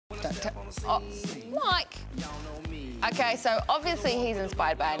Oh, Mike. Okay, so obviously he's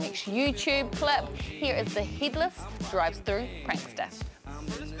inspired by our next YouTube clip. Here is the headless drive-through prankster.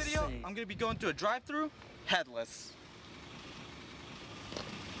 For this video, I'm going to be going through a drive-through headless.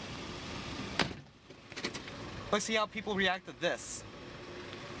 Let's see how people react to this.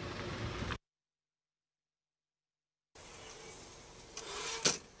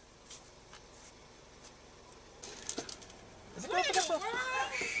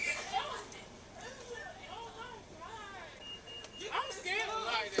 I'm scared of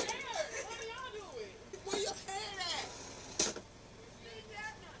like that. What y'all doing? Where your head at?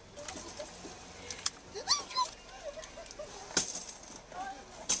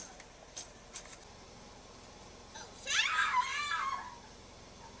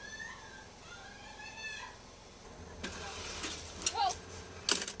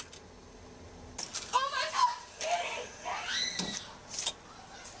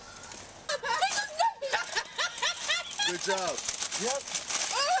 Good job. Yep.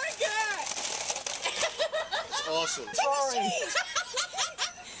 Oh my God. It's awesome. Sorry.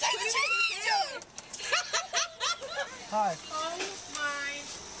 Hi. Oh my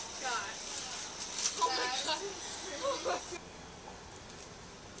God. Oh my God.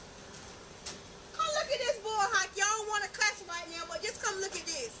 Come look at this boy, Hawk. Y'all don't want to class right now, but just come look at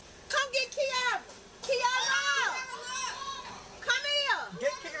this. Come get Kiara. Kiara. Come here.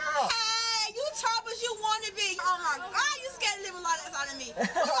 Get Kiara. Hey, you tough as you want to be. Oh my God, you scared to live a lot out of me. Go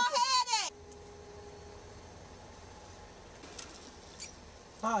ahead.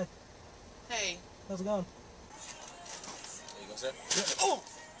 Hi. Hey. How's it going? There you go, sir. Yeah. Oh!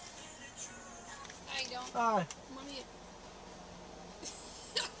 How you doing? Hi. Come on here.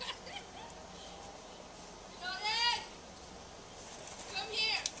 Come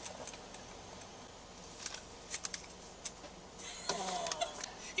here.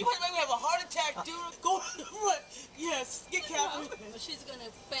 You might make me have a heart attack, dude. Go run. Yes, get Catherine. She's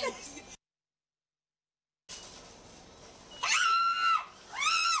gonna faint.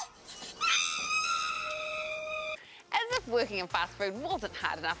 As if working in fast food wasn't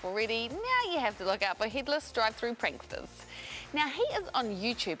hard enough already, now you have to look out for headless drive-through pranksters. Now he is on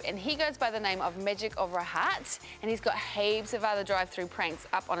YouTube and he goes by the name of Magic of Rahat, and he's got heaps of other drive-through pranks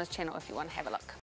up on his channel if you want to have a look.